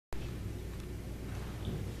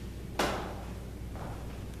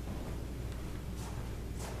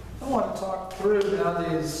want to talk through now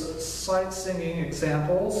these sight singing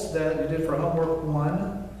examples that you did for homework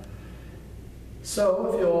 1.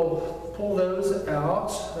 So if you'll pull those out,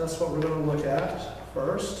 that's what we're going to look at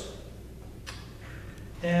first.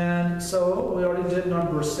 And so we already did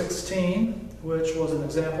number 16, which was an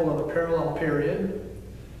example of a parallel period.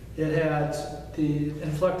 It had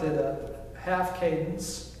inflected a half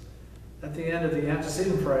cadence at the end of the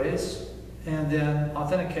antecedent phrase, and then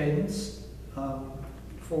authentic cadence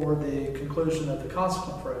for the conclusion of the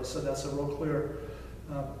consequent phrase. So that's a real clear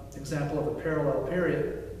example of a parallel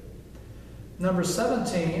period. Number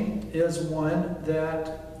 17 is one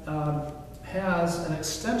that has an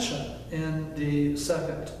extension in the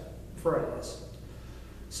second phrase.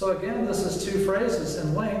 So again, this is two phrases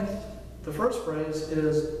in length. The first phrase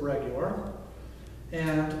is regular,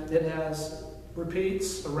 and it has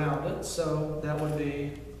repeats around it, so that would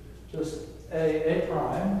be just A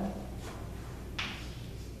prime.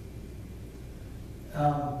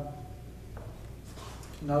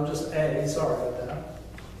 No, just A, sorry about that.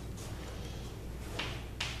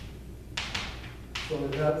 So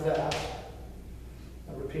we've got that,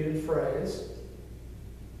 a repeated phrase.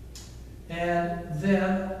 And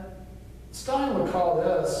then Stein would call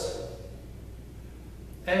this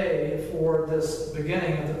A for this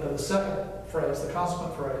beginning of the second phrase, the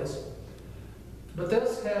consequent phrase. But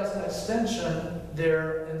this has an extension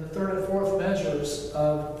there in the third and fourth measures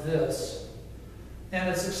of this. And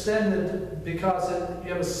it's extended because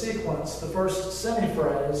you have a sequence. The first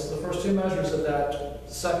semi-phrase, the first two measures of that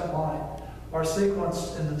second line, are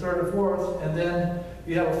sequenced in the third and fourth, and then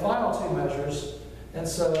you have a final two measures, and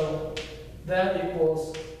so that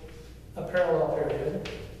equals a parallel period.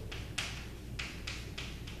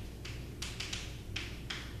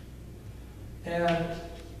 And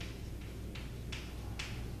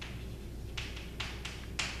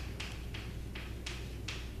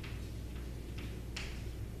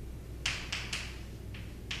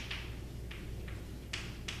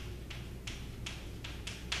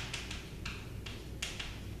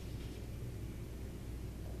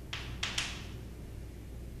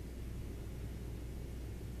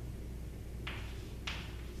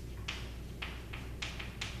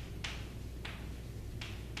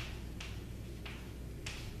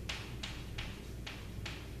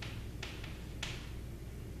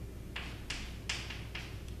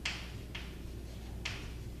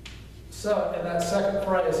so in that second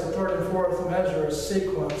phrase, the third and fourth measures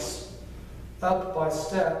sequence up by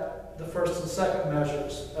step the first and second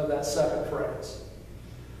measures of that second phrase.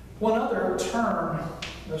 One other term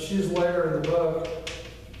that's used later in the book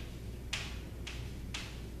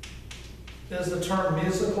is the term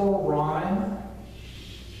musical rhyme.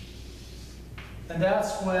 And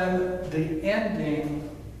that's when the ending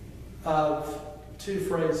of two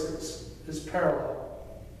phrases is parallel.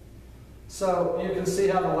 So you can see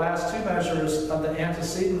how the last two measures of the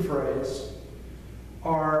antecedent phrase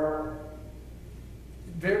are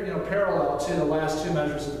very, parallel to the last two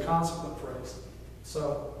measures of the consequent phrase.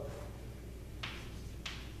 So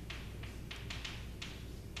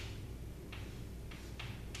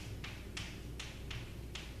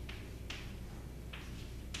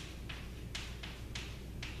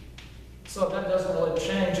that doesn't really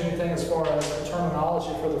change anything as far as the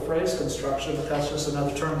terminology for the phrase construction, but that's just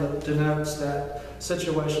another term that denotes that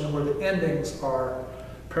situation where the endings are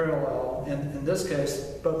parallel. And in this case,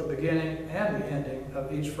 both the beginning and the ending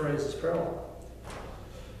of each phrase is parallel.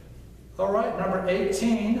 All right, number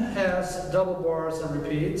 18 has double bars and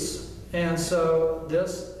repeats. And so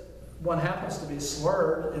this one happens to be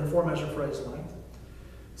slurred in four-measure phrase length.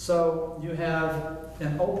 So you have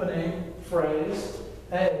an opening phrase,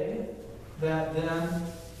 A, that then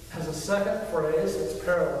has a second phrase that's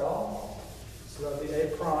parallel. So that would be A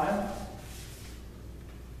prime.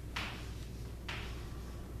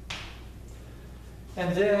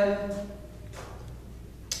 And then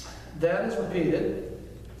that is repeated.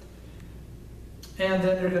 And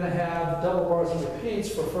then you're going to have double bars and repeats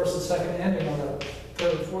for first and second ending on the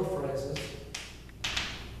third and fourth phrases.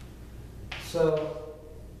 So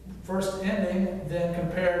first ending, then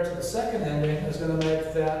compared to the second ending, is going to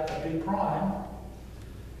make that a B prime.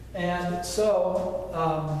 And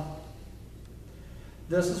so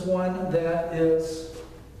this is one that is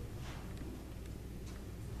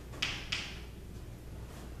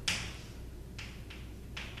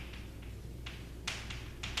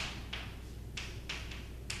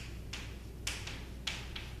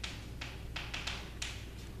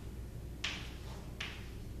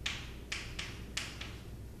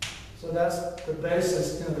so that's the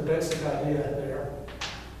basis, the basic idea there.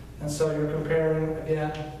 And so you're comparing,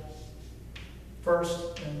 again,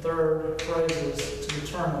 first and third phrases to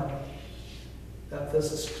determine that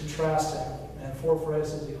this is contrasting, and 4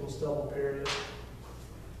 phrases equals double period.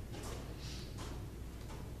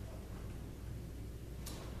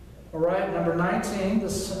 All right, number 19,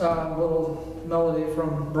 this little melody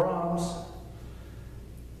from Brahms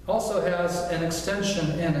also has an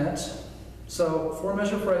extension in it. So 4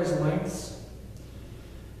 measure phrase lengths.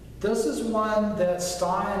 This is one that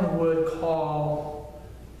Stein would call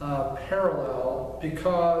parallel,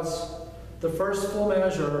 because the first full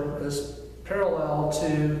measure is parallel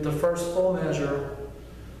to the first full measure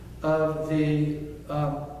of the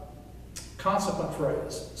consequent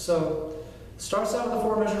phrase. So starts out with a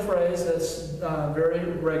 4 measure phrase that's very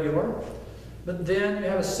regular, but then you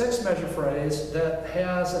have a 6 measure phrase that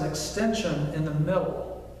has an extension in the middle.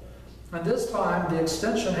 And this time the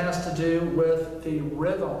extension has to do with the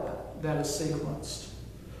rhythm that is sequenced.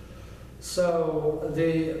 So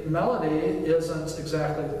the melody isn't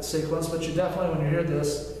exactly sequenced, but you definitely, when you hear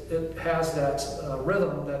this, it has that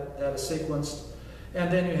rhythm that is sequenced.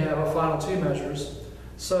 And then you have a final 2 measures.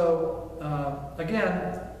 So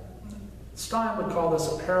again, Stein would call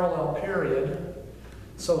this a parallel period.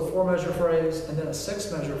 So 4 measure phrase and then a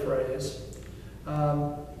 6 measure phrase.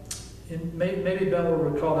 Maybe Ben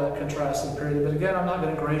would call that contrasting period, but again, I'm not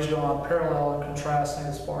going to grade you on parallel and contrasting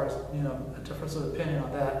as far as, a difference of opinion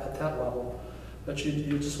on that at that level. But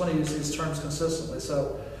you just want to use these terms consistently.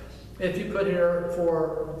 So if you put here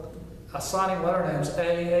for assigning letter names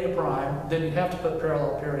A prime, then you have to put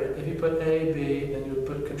parallel period. If you put A, B, then you would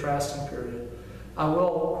put contrasting period. I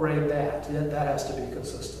will grade that. That has to be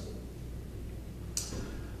consistent.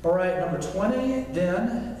 All right, number 20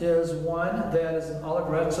 then is one that is an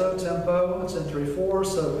allegretto tempo. It's in 3/4,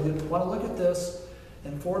 so you want to look at this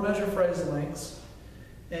in 4 measure phrase lengths,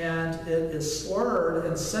 and it is slurred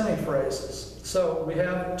in semi-phrases. So we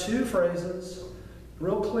have 2 phrases.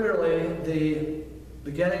 Real clearly, the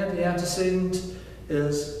beginning of the antecedent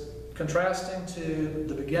is contrasting to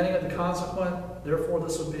the beginning of the consequent. Therefore,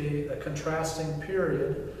 this would be a contrasting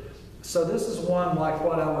period. So this is one like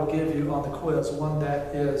what I would give you on the quiz, one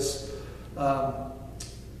that is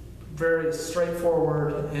very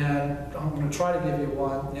straightforward, and I'm going to try to give you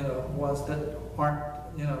ones that aren't,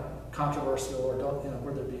 controversial or don't,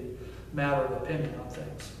 where there be matter of opinion on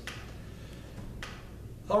things.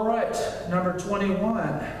 All right, number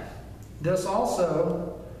 21. This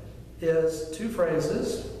also is 2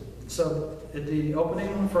 phrases. So the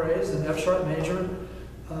opening phrase in F sharp major,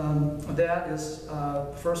 that is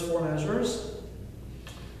first 4 measures.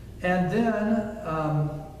 And then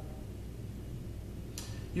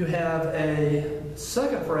you have a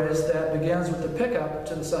second phrase that begins with the pickup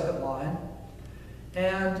to the second line.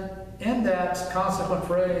 And in that consequent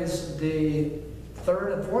phrase, the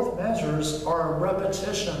 3rd and 4th measures are a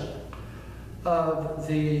repetition of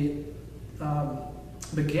the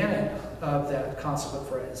beginning of that consequent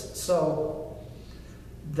phrase. So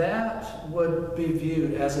that would be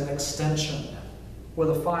viewed as an extension with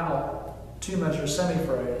a final 2 measure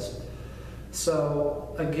semi-phrase.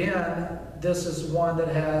 So again, this is one that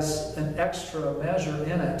has an extra measure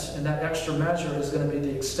in it, and that extra measure is going to be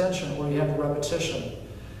the extension where you have the repetition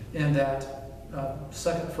in that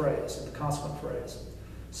second phrase, the consequent phrase.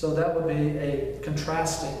 So that would be a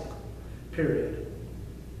contrasting period.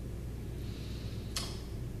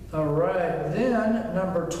 All right, then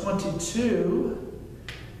number 22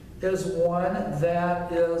 is one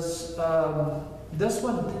that is, this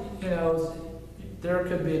one, there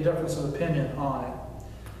could be a difference of opinion on it.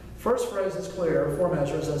 First phrase is clear, 4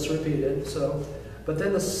 measures, that's repeated, but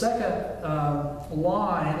then the second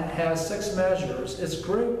line has 6 measures. It's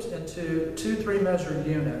grouped into 2 3-measure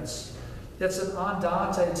units. It's an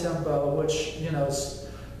andante tempo, which, is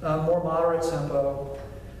a more moderate tempo.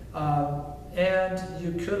 And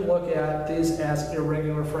you could look at these as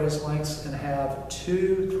irregular phrase lengths and have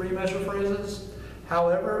 2 3-measure phrases.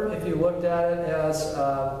 However, if you looked at it as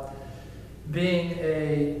being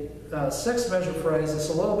a 6-measure phrase, it's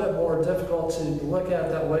a little bit more difficult to look at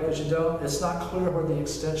it that way because it's not clear where the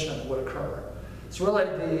extension would occur. It's really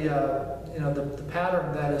the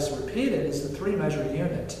pattern that is repeated is the 3-measure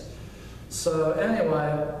unit. So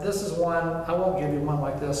anyway, this is one, I won't give you one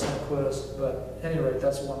like this on the quiz, but at any rate,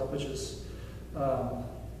 that's one which is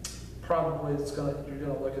probably you're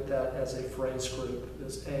going to look at that as a phrase group,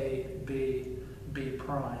 is A, B, B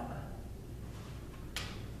prime.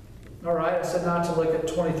 All right, I said not to look at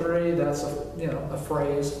 23. That's a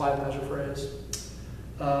phrase, 5-measure phrase.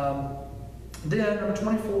 Then number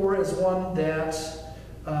 24 is one that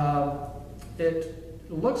it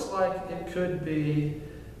looks like it could be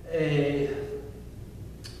a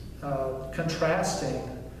contrasting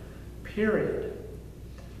period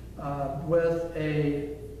with a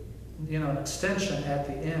an extension at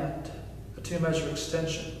the end, a two-measure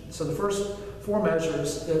extension. So the first four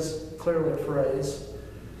measures is clearly a phrase.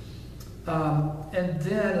 And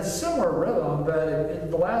then it's similar rhythm,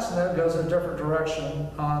 but the last note goes in a different direction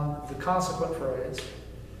on the consequent phrase,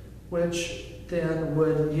 which then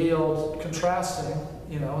would yield contrasting,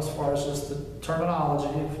 as far as just the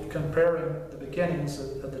terminology, comparing the beginnings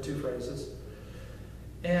of the two phrases.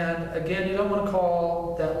 And again, you don't want to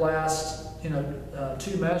call that last,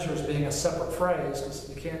 two measures being a separate phrase, because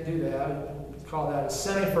you can't do that. You call that a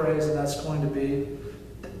semi-phrase, and that's where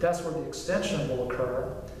the extension will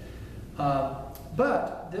occur.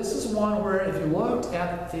 But this is one where if you looked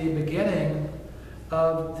at the beginning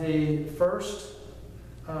of the first,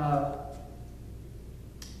 the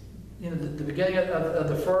beginning of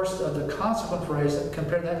the first of the consequent phrase and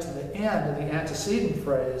compare that to the end of the antecedent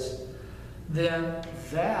phrase, then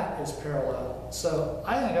that is parallel. So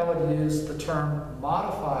I think I would use the term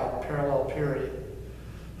modified parallel period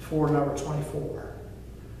for number 24.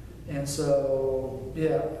 And so,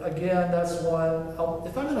 yeah, again, that's one.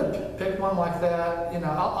 If I'm going to pick one like that,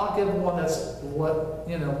 I'll give one that's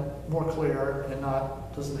more clear and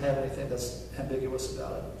doesn't have anything that's ambiguous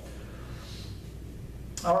about it.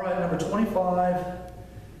 All right, number 25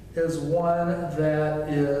 is one that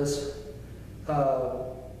is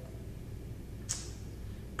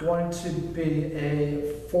going to be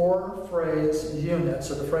a four-phrase unit.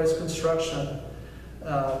 So the phrase construction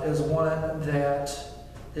is one that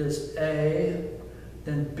is A,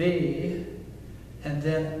 then B, and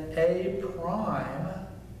then A prime,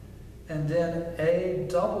 and then A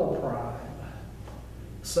double prime.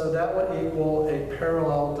 So that would equal a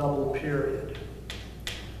parallel double period.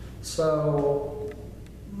 So,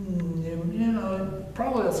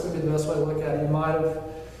 probably that's going to be the best way to look at it. You might have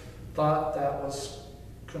thought that was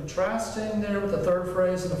contrasting there with the third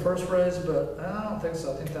phrase and the first phrase, but I don't think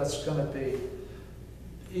so. I think that's going to be,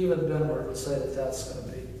 even Benward would say that that's going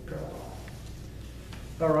to be parallel.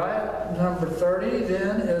 All right, number 30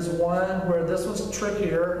 then is one where this was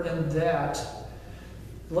trickier in that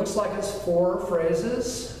it looks like it's four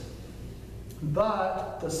phrases,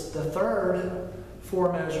 but the third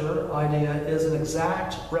four-measure idea is an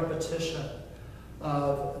exact repetition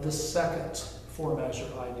of the second four-measure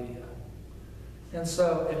idea. And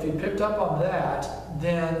so if you picked up on that,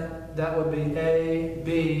 then that would be A,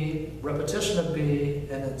 B, repetition of B,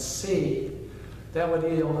 and then C. That would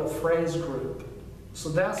yield a phrase group. So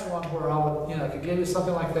that's one where I could give you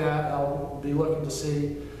something like that, and I'll be looking to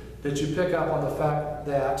see that you pick up on the fact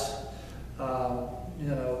that,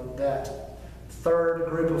 that third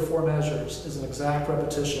group of four measures is an exact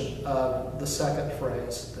repetition of the second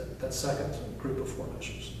phrase, that second group of four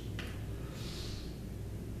measures.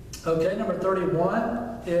 Okay, number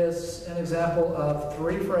 31 is an example of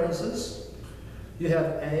three phrases. You have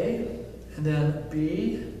A, and then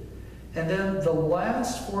B, and then the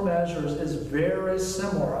last four measures is very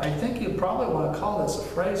similar. I think you probably want to call this a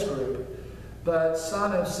phrase group, but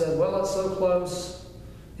some have said, well, it's so close,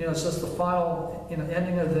 it's just the final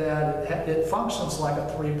ending of that. It functions like a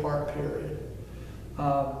three-part period.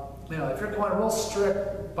 If you're going real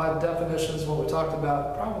strict by the definitions, what we talked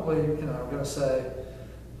about, probably, we're going to say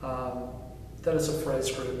that it's a phrase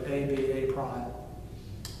group, A, B, A prime.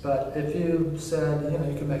 But if you said,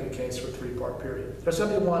 you can make a case for a three-part period. There's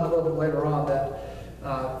going to be one a little bit later on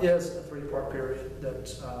that is a three-part period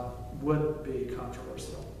that would be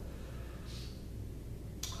controversial.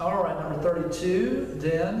 All right, number 32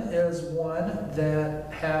 then is one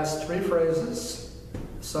that has three phrases.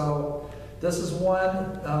 So this is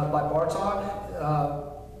one by Bartók.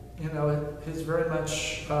 He's very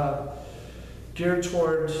much geared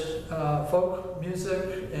toward folk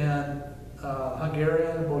music and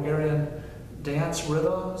Hungarian, Bulgarian dance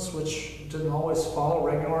rhythms, which didn't always follow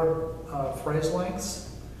regular phrase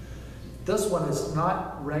lengths. This one is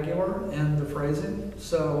not regular in the phrasing,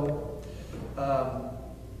 so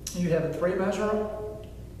you have a three-measure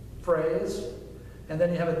phrase, and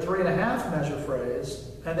then you have a 3.5-measure phrase,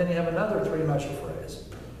 and then you have another three-measure phrase.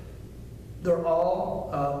 They're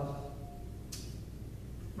all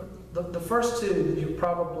the first two, you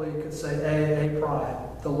probably could say A prime.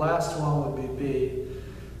 The last one would be B.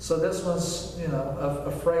 So this one's,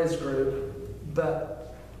 a phrase group,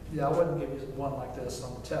 but yeah, I wouldn't give you one like this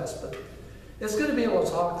on the test, but it's going to be able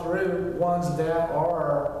to talk through ones that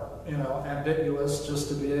are, ambiguous, just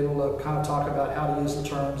to be able to kind of talk about how to use the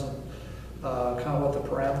terms and kind of what the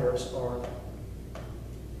parameters are.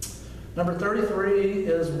 Number 33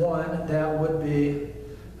 is one that would be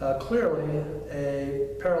clearly a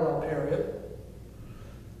parallel period.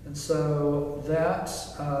 And so that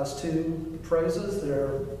is two phrases.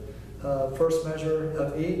 They're First measure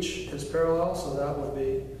of each is parallel, so that would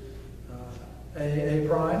be A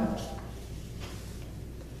prime.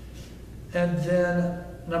 And then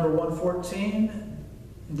number 114,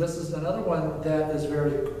 this is another one that is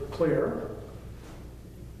very clear.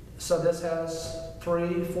 So this has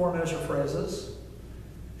 3 4-measure phrases,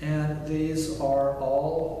 and these are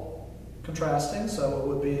all contrasting, so it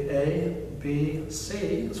would be A, B,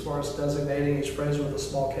 C, as far as designating each phrase with a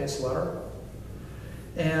small case letter,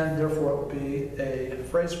 and therefore it would be a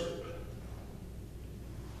phrase group.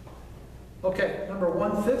 Okay, number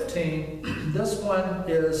 115, this one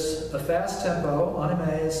is a fast tempo,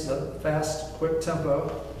 animés, a fast, quick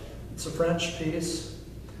tempo. It's a French piece.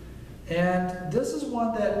 And this is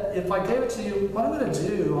one that, if I gave it to you, what I'm going to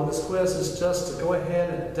do on this quiz is just to go ahead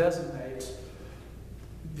and designate,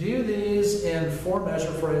 view these in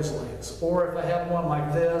 4-measure phrase lengths. Or if I had one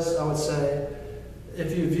like this, I would say,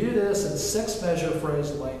 if you view this in 6-measure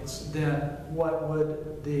phrase lengths, then what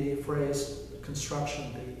would the phrase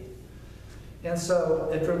construction be? And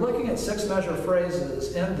so if you're looking at 6-measure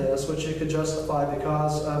phrases in this, which you could justify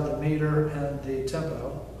because of the meter and the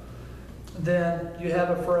tempo, then you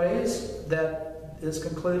have a phrase that is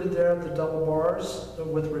concluded there at the double bars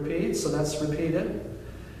with repeats, so that's repeated.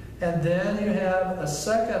 And then you have a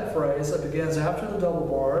second phrase that begins after the double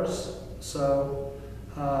bars, so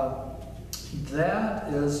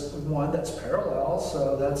that is one that's parallel,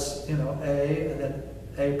 so that's, you know, A and then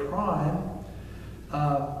A prime.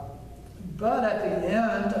 But at the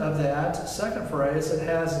end of that second phrase, it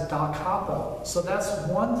has da capo. So that's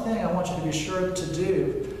one thing I want you to be sure to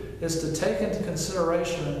do, is to take into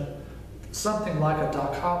consideration something like a da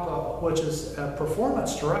capo, which is a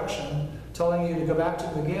performance direction telling you to go back to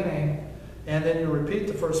the beginning, and then you repeat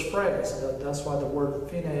the first phrase. That's why the word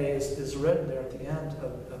fine is written there at the end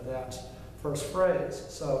of that first phrase.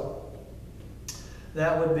 So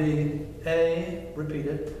that would be A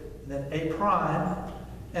repeated, then A prime,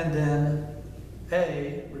 and then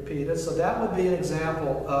A repeated. So that would be an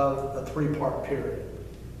example of a 3-part period.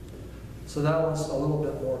 So that one's a little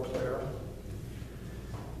bit more clear.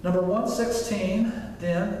 Number 116,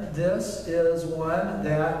 then, this is one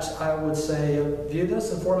that I would say, view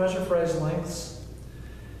this in 4-measure phrase lengths.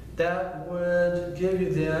 That would give you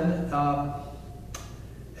then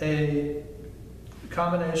a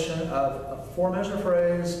combination of a 4-measure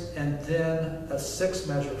phrase and then a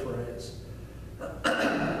 6-measure phrase.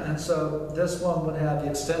 And so this one would have the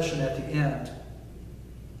extension at the end.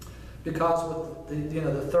 Because with the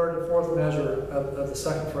 3rd and 4th measure of the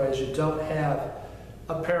second phrase, you don't have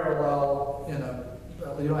a parallel,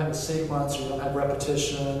 you don't have a sequence, or you don't have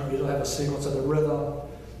repetition, or you don't have a sequence of the rhythm.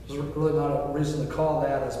 There's really not a reason to call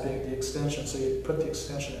that as being the extension, so you put the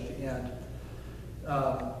extension at the end.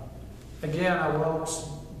 Again, I won't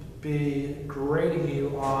be grading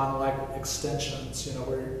you on like extensions,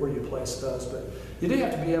 where you place those, but you do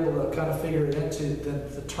have to be able to kind of figure it into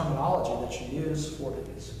the terminology that you use for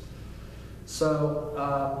these. So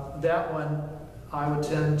that one, I would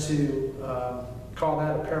tend to call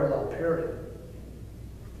that a parallel period.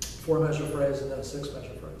 4-measure phrase and then a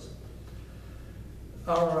 6-measure phrase.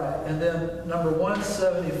 All right, and then number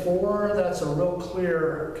 174, that's a real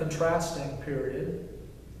clear contrasting period.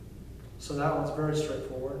 So that one's very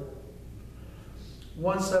straightforward.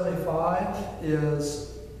 175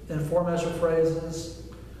 is in 4-measure phrases,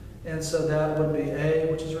 and so that would be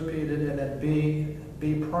A, which is repeated, and then B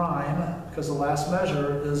prime, because the last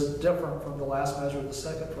measure is different from the last measure of the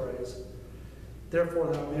second phrase.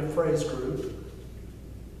 Therefore, that would be a phrase group.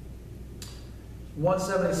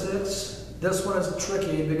 176, this one is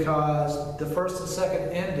tricky because the first and second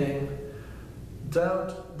ending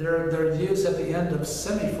they're used at the end of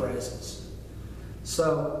semi-phrases.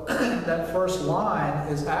 So that first line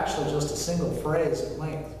is actually just a single phrase in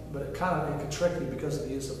length, but it kind of gets tricky because of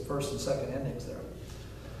the use of first and second endings there.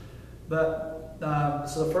 But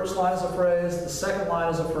so the first line is a phrase, the second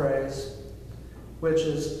line is a phrase, which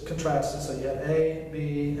is contrasted. So you have A,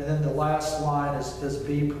 B, and then the last line is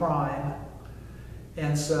B prime.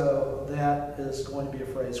 And so that is going to be a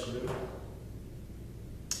phrase group.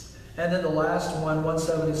 And then the last one,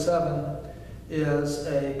 177, is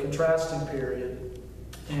a contrasting period.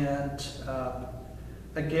 And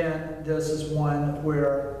again, this is one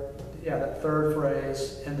where, that third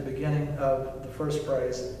phrase and the beginning of the first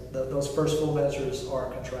phrase, those first full measures are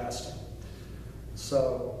contrasting.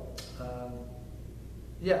 So,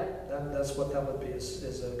 that's what that would be,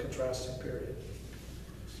 is a contrasting period.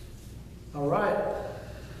 All right.